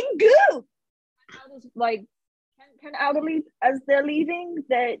fucking goo. I was like, can Alda leave as they're leaving?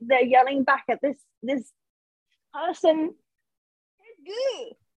 They're yelling back at this person. There's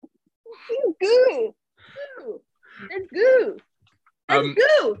goo. Fucking goo. Goo. There's goo. There's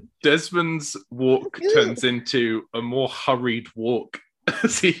goo. Desmond's walk Goo. turns into a more hurried walk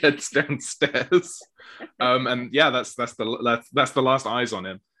as he heads downstairs. And yeah, that's the last eyes on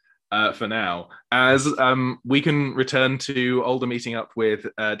him for now. As we can return to Alder meeting up with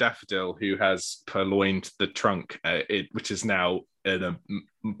Daffodil, who has purloined the trunk, which is now in a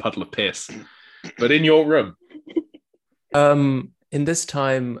puddle of piss. But in your room. In this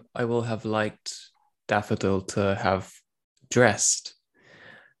time, I will have liked Daffodil to have dressed.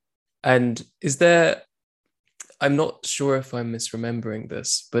 And is there, I'm not sure if I'm misremembering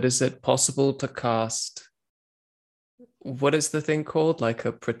this, but is it possible to cast, what is the thing called? Like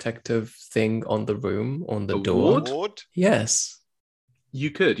a protective thing on the room, on the A door? ward? Ward? Yes.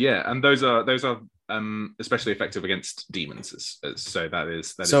 You could, yeah, and those are especially effective against demons. So that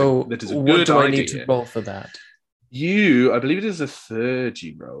is a What good do I idea. need to roll for that? I believe it is a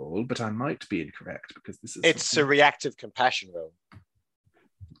 30 roll, but I might be incorrect because this is It's a reactive compassion roll.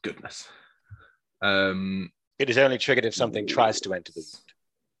 goodness. It is only triggered if something tries to enter the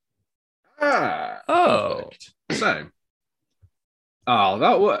wound. Oh. Perfect.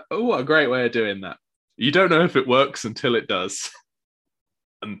 So, what a great way of doing that. You don't know if it works until it does.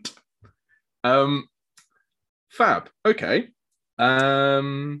 And fab. Okay.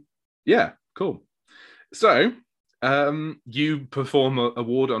 Yeah, cool. So, you perform a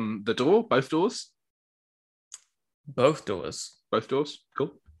ward on the door, both doors? Both doors. Both doors.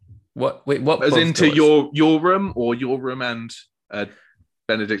 Cool. What? Wait, what? As both into doors? your room, or your room and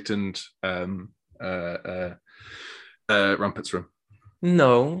Benedict and Rumpet's room.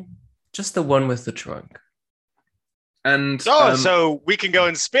 No, just the one with the trunk. And So we can go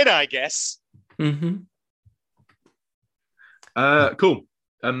and spin, I guess. Mm-hmm. cool.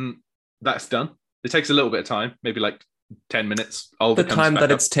 That's done. It takes a little bit of time, maybe like 10 minutes. The Alder comes time back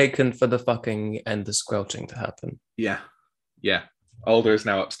that up. it's taken for the fucking and the squelching to happen. Yeah. Alder is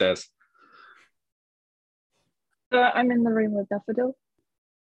now upstairs. So I'm in the room with Daffodil.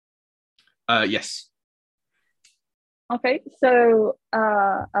 Yes. Okay, so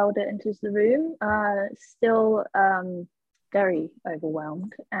Alda enters the room, still very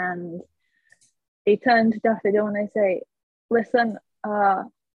overwhelmed, and they turn to Daffodil and they say, "Listen,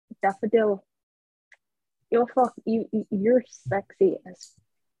 Daffodil, you're sexy as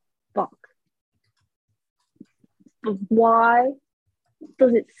fuck. But why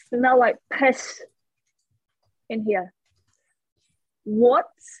does it smell like piss in here? What?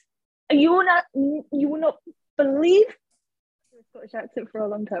 You will not believe. Scottish accent for a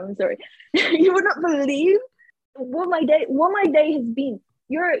long time. I'm sorry. You will not believe what my day has been.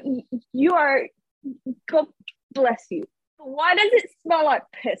 You are. God bless you. Why does it smell like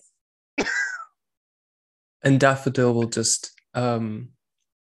piss? And Daffodil will just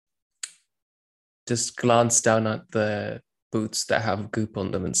glance down at the boots that have goop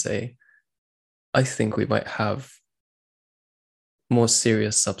on them and say, I think we might have more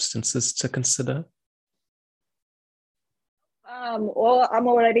serious substances to consider. Well, I'm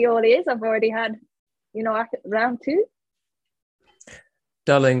already all ears. I've already had, round 2.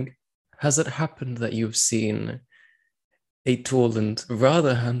 Darling, has it happened that you've seen a tall and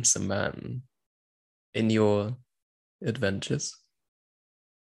rather handsome man in your adventures?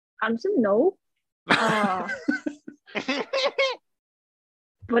 Handsome, no. But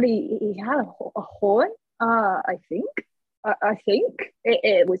he had a horn. I think. I think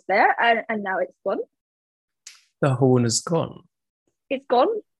it was there, and now it's gone. The horn is gone. It's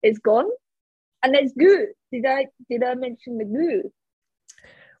gone. It's gone. And there's goo. Did I mention the goo?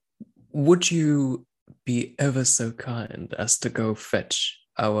 Would you be ever so kind as to go fetch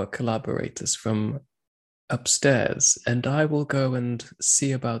our collaborators from upstairs, and I will go and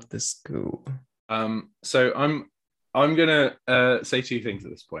see about this goo. So I'm gonna say 2 things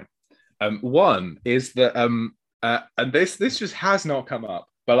at this point. One is that and this just has not come up,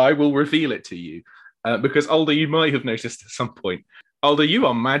 but I will reveal it to you because Alder, you might have noticed at some point. Alder, you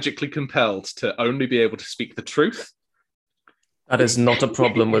are magically compelled to only be able to speak the truth. That is not a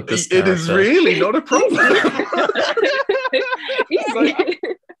problem with this It character. is really not a problem. Like,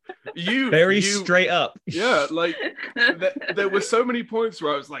 Very straight up. Yeah, like there were so many points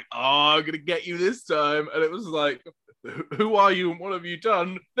where I was like, "Oh, I'm gonna get you this time," and it was like, "Who are you and what have you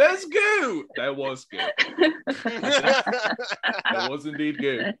done?" There's goo. There was goo. There was indeed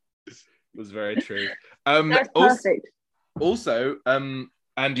goo. It was very true. That's perfect. Also, and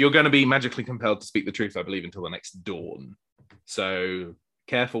you're going to be magically compelled to speak the truth, I believe, until the next dawn. So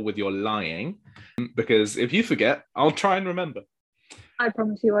careful with your lying, because if you forget, I'll try and remember. I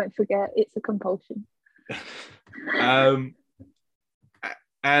promise you won't forget. It's a compulsion. And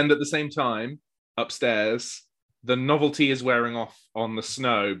at the same time, upstairs, the novelty is wearing off on the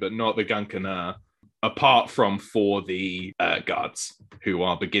snow, but not the Gunkanar, apart from for the guards who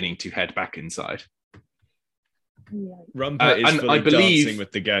are beginning to head back inside. Yeah. Rumpet is fully dancing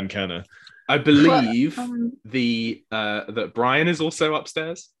with the Gankana. I believe that Brian is also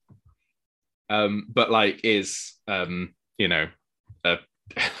upstairs, but like is a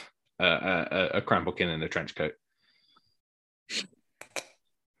Cramblkin in a trench coat.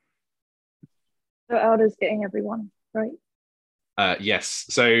 So Alder's getting everyone, right? Yes.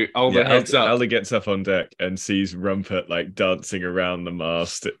 So Alder heads up. Alder gets up on deck and sees Rumpet like dancing around the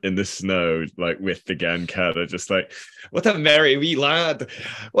mast in the snow, like with the Gankana, just like, what a merry wee lad!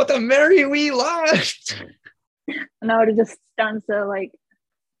 What a merry wee lad! And Alder just stands there like,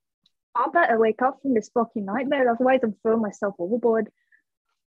 I better wake up from this fucking nightmare, otherwise I'm throwing myself overboard.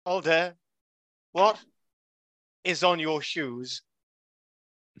 Alder, what is on your shoes?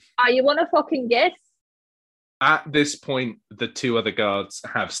 You want to fucking guess? At this point, the 2 other guards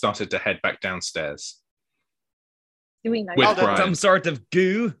have started to head back downstairs. Do we know? With Brian. Some sort of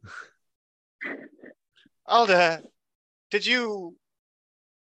goo. Alder, did you...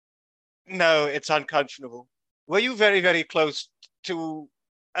 No, it's unconscionable. Were you very, very close to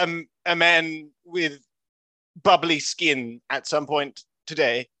a man with bubbly skin at some point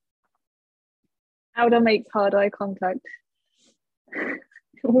today? Alder makes hard eye contact.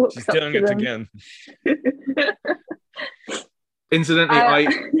 She's doing it again. Incidentally,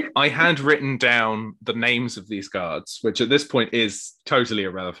 I had written down the names of these guards, which at this point is totally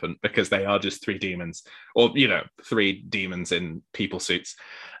irrelevant because they are just 3 demons, or 3 demons in people suits.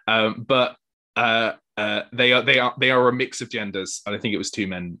 But they are a mix of genders, and I think it was 2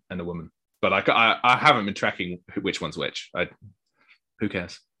 men and a woman. But I haven't been tracking which one's which. Who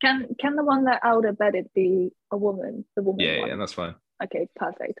cares? Can the one that Alder bedded be a woman? The woman. Yeah, one? yeah, that's fine. Okay,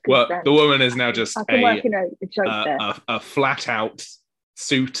 perfect. Well, the woman is now just a flat out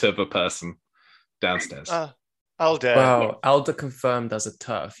suit of a person downstairs. Alder. Wow, Alder confirmed as a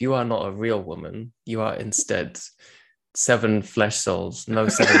turf. You are not a real woman. You are instead 7 flesh souls. No,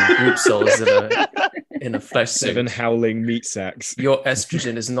 7 group souls in a flesh suit. 7 howling meat sacks. Your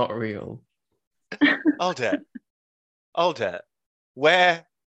estrogen is not real. Alder, where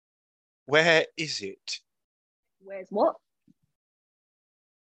is it? Where's what?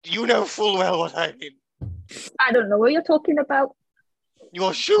 You know full well what I mean. I don't know what you're talking about.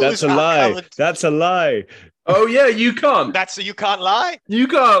 Your shoes That's a are lie. covered. That's a lie. Oh yeah, you can't. That's you can't lie. You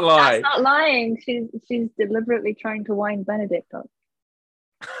can't lie. That's not lying. She's deliberately trying to wind Benedict up.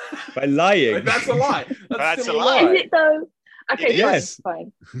 By lying. That's a lie. That's still a lie. Is it though? Okay, Yes.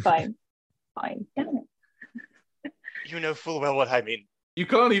 fine. Fine. Damn it. You know full well what I mean. You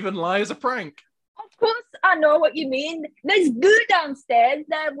can't even lie as a prank. Of course, I know what you mean. There's goo downstairs.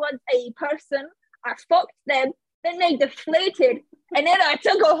 There was a person. I fucked them. Then they deflated. And then I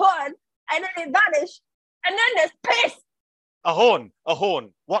took a horn. And then it vanished. And then there's piss. A horn. A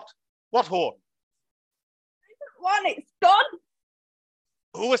horn. What? What horn? One, it's gone.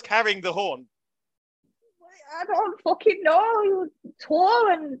 Who was carrying the horn? I don't fucking know. He was tall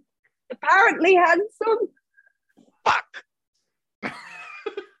and apparently handsome. Fuck.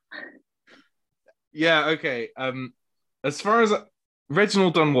 Yeah, okay. As far as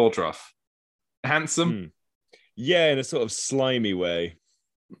Reginald Dunwaldroff, handsome, Yeah, in a sort of slimy way.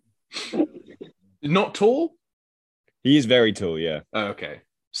 not tall. He is very tall, yeah. Oh, okay,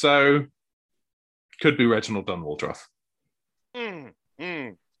 so could be Reginald Dunwaldroff.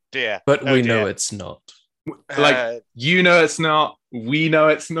 Dear. But Oh, we know dear. it's not. Like you know it's not. We know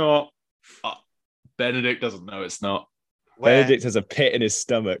it's not. Benedict doesn't know it's not. Benedict has a pit in his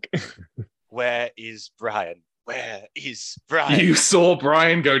stomach. Where is Brian? Where is Brian? You saw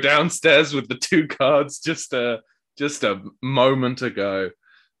Brian go downstairs with the two cards just a moment ago.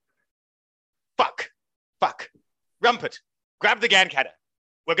 Fuck. Rumpet, grab the Gancanner.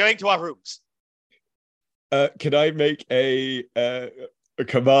 We're going to our rooms. Can I make a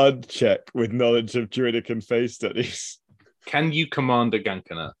command check with knowledge of Druidic and Fae studies? Can you command a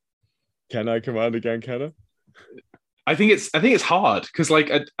Gankana? Can I command a Gancanner? I think it's hard because like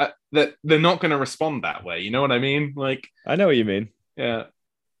that they're not going to respond that way. You know what I mean? Like, I know what you mean. yeah.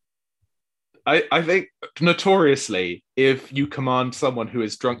 I think notoriously, if you command someone who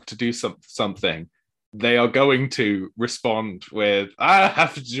is drunk to do something, they are going to respond with, "I don't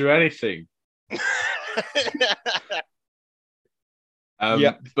have to do anything."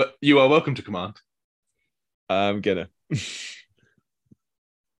 Yeah. But you are welcome to command. I'm gonna.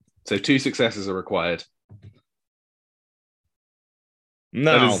 So 2 successes are required. That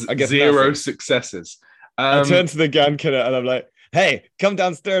No, is I guess 0 nothing. successes. I turn to the Gancanner and I'm like, "Hey, come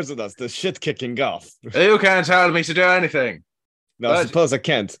downstairs with us. The shit kicking off." You can't tell me to do anything. No, I But- suppose I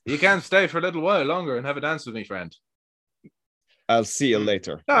can't. You can stay for a little while longer and have a dance with me, friend. I'll see you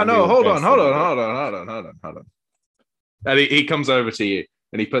later. No, And no, we'll hold dance on, hold a on, little hold on. And he comes over to you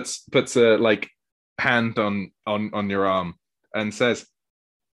and he puts a like hand on your arm and says,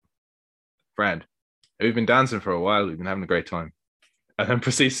 "Friend, we've been dancing for a while. We've been having a great time." And then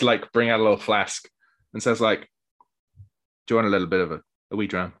proceeds to like bring out a little flask and says like, "Do you want a little bit of a wee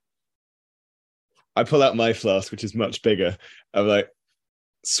dram?" I pull out my flask, which is much bigger. I'm like,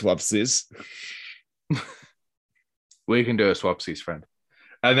 "Swapsies." We can do a swapsies, friend.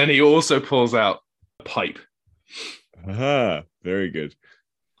 And then he also pulls out a pipe. Aha, very good.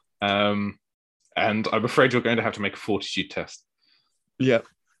 And I'm afraid you're going to have to make a fortitude test. Yeah.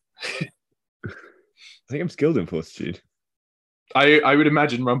 I think I'm skilled in fortitude. I would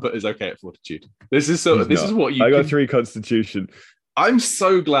imagine Rumpet is okay at fortitude. This is what you I got can- 3 constitution. I'm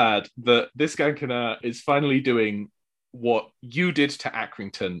so glad that this Gankana is finally doing what you did to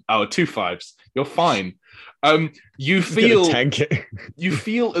Accrington. Oh, 2 5s. You're fine. You Just gonna feel tank it. you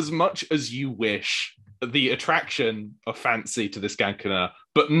feel as much as you wish the attraction of fancy to this Gankana,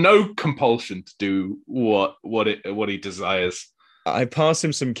 but no compulsion to do what he desires. I pass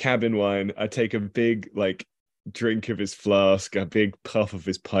him some cabin wine. I take a big like drink of his flask, a big puff of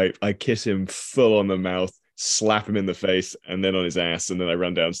his pipe. I kiss him full on the mouth, slap him in the face, and then on his ass, and then I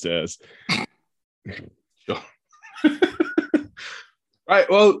run downstairs. Sure. Right.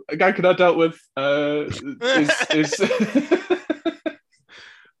 Well, Gankana dealt with is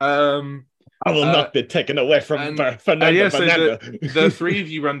I will not be taken away from and- Fernando yeah, so Banana. the 3 of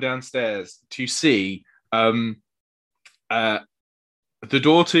you run downstairs to see the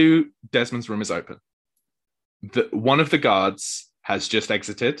door to Desmond's room is open. One of the guards has just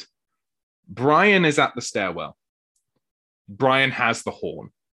exited. Brian is at the stairwell. Brian has the horn.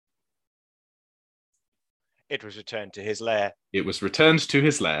 It was returned to his lair. It was returned to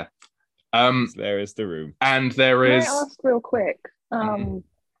his lair. There is the room. And there Can I is ask real quick?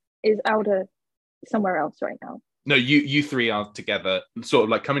 Is Alda somewhere else right now? no. You 3 are together, sort of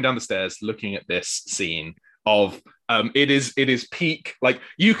like coming down the stairs, looking at this scene of it is peak. Like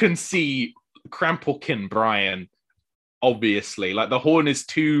you can see Cramplekin Brian. Obviously, like the horn is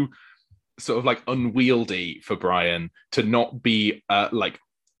too sort of like unwieldy for Brian to not be like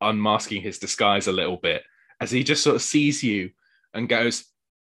unmasking his disguise a little bit as he just sort of sees you and goes,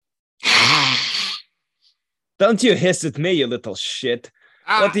 Don't you hiss at me, you little shit.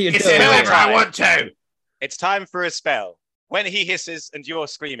 What do you hiss do whenever here? I want to. It's time for a spell. When he hisses and you're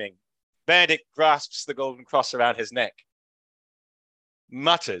screaming, Benedict grasps the golden cross around his neck,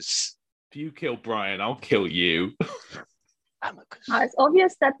 mutters, If you kill Brian, I'll kill you. Amicus. It's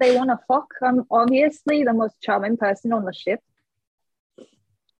obvious that they want to fuck. I'm obviously the most charming person on the ship. You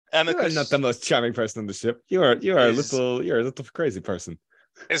are Amicus not the most charming person on the ship. You are Is- a little crazy person.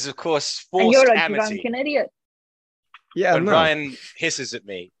 is, of course, And forced you're a amity. drunken idiot. Yeah, When no. Brian hisses at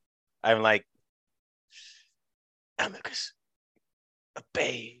me, I'm like, Amicus,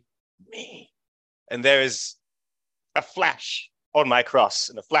 obey me. And there is a flash on my cross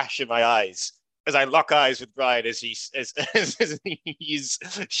and a flash in my eyes as I lock eyes with Brian as he's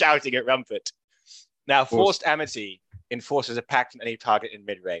shouting at Rumpet. Now, forced amity enforces a pact on any target in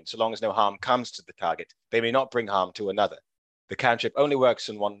mid-range. So long as no harm comes to the target, they may not bring harm to another. The cantrip only works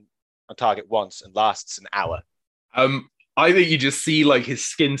on a target once and lasts an hour. I think you just see like his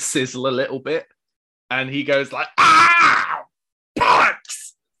skin sizzle a little bit, and he goes like, "Ah,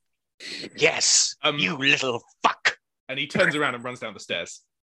 bollocks!" Yes, Um, you little fuck. And he turns around and runs down the stairs,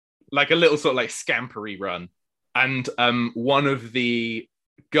 like a little sort of like scampery run. And one of the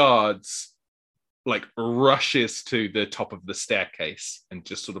guards like rushes to the top of the staircase and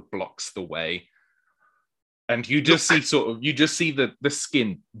just sort of blocks the way. And you just see the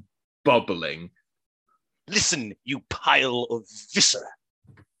skin bubbling. Listen, you pile of viscera.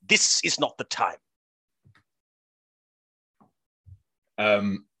 This is not the time.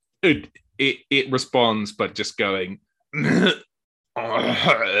 It responds, but just going, and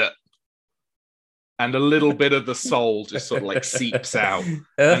a little bit of the soul just sort of like seeps out,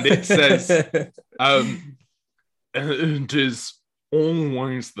 and it says, "It is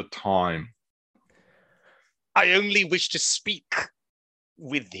always the time." I only wish to speak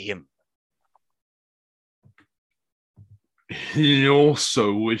with him. He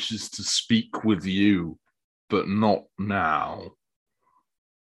also wishes to speak with you, but not now.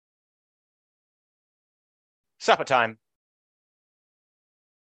 Supper time.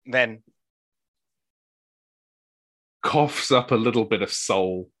 Then Coughs up a little bit of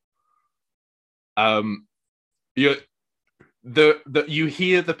soul. You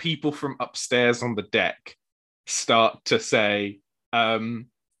hear the people from upstairs on the deck start to say, "Oh,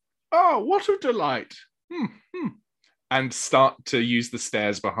 what a delight!" And start to use the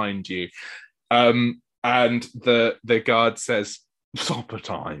stairs behind you. And the guard says, "Supper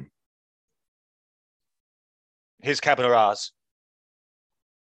time." his cabin or ours.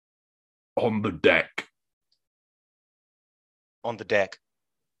 On the deck. On the deck.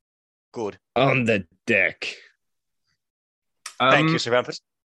 Good. On the deck. Thank you, Sir Rumpus.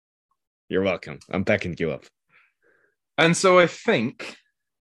 You're welcome. I'm backing you up. And so I think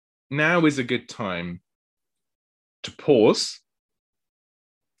now is a good time to pause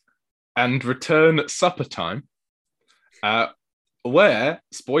and return at supper time, where,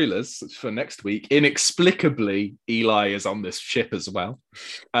 spoilers for next week, inexplicably, Eli is on this ship as well.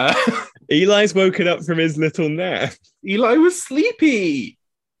 Eli's woken up from his little nap. Eli was sleepy.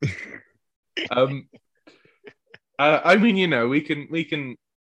 I mean, you know, we can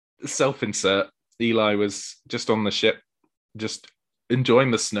self-insert. Eli was just on the ship, just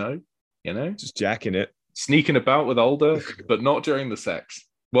enjoying the snow, you know, Just jacking it. sneaking about with Alder, but not during the sex.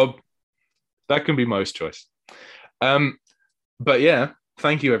 Well, that can be Mo's choice. But yeah,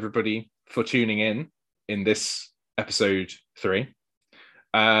 thank you everybody for tuning in this episode 3.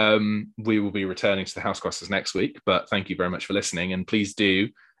 We will be returning to the House Crossers next week, but thank you very much for listening. And please do,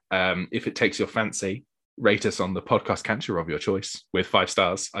 if it takes your fancy, rate us on the podcast catcher of your choice with 5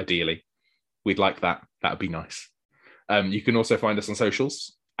 stars, ideally. We'd like that. That would be nice. You can also find us on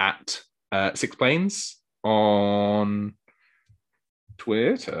socials at Six Planes on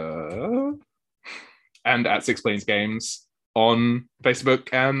Twitter and at Six Planes Games on Facebook.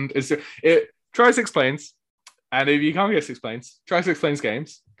 And try Six Planes. And if you can't get Six Planes, try Six Planes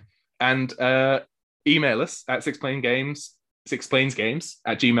Games. And email us at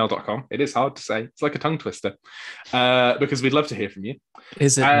sixplanesgames@gmail.com. It is hard to say. It's like a tongue twister. Because we'd love to hear from you.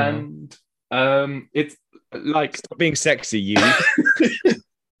 Is it now? And it's like Stop being sexy, you.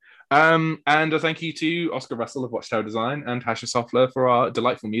 and a thank you to Oscar Russell of Watchtower Design and Hasha Softler for our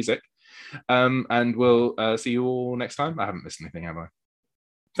delightful music. And we'll see you all next time. I haven't missed anything, have I?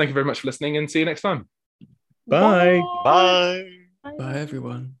 Thank you very much for listening, and see you next time. Bye. Bye. Bye,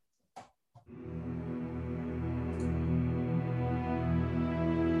 everyone.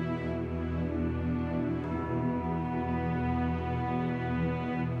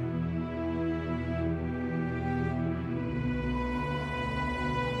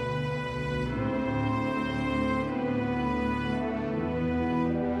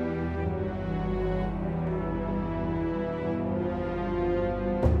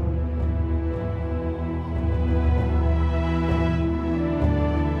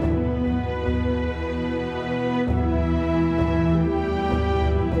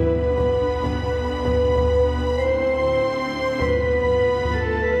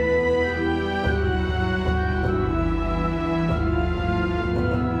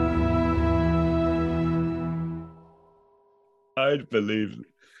 I'd believe.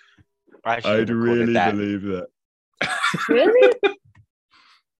 I should have I'd recorded really that. believe that. Really?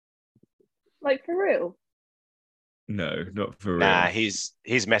 Like for real? No, not for real. Nah, he's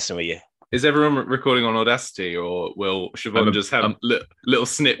messing with you. Is everyone recording on Audacity, or will Siobhan just have little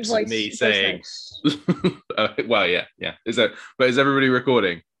snips of me saying? notes. Well, yeah. Is everybody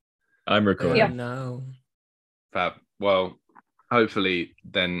recording? I'm recording. Yeah. No. Fab. Well, hopefully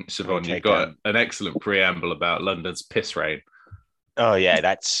then, Siobhan, you've take got an excellent preamble about London's piss rain. Oh yeah,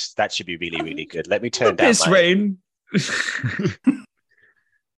 that should be really, really good. Let me turn down Piss my rain. let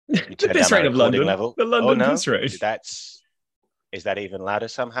me The turn piss down my rain of recording London. level. The London oh, no? piss rain. Is that even louder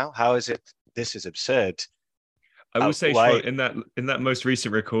somehow? How is it? This is absurd. I will say, why- Siobhan, in that most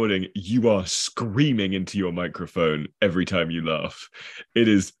recent recording, you are screaming into your microphone every time you laugh. It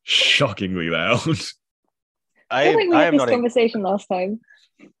is shockingly loud. I feel like we I had am this not. conversation last time.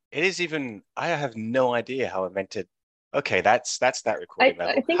 It is even. I have no idea how I meant to. Okay, that's that recording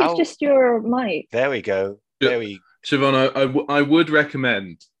level. I think it's just your mic. There we go. Yeah. There we. Siobhan, I would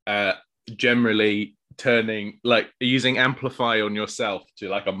recommend generally using Amplify on yourself to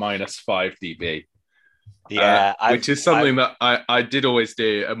like a -5 dB. Yeah, which is something that I did always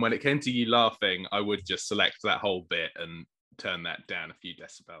do. And when it came to you laughing, I would just select that whole bit and turn that down a few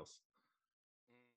decibels.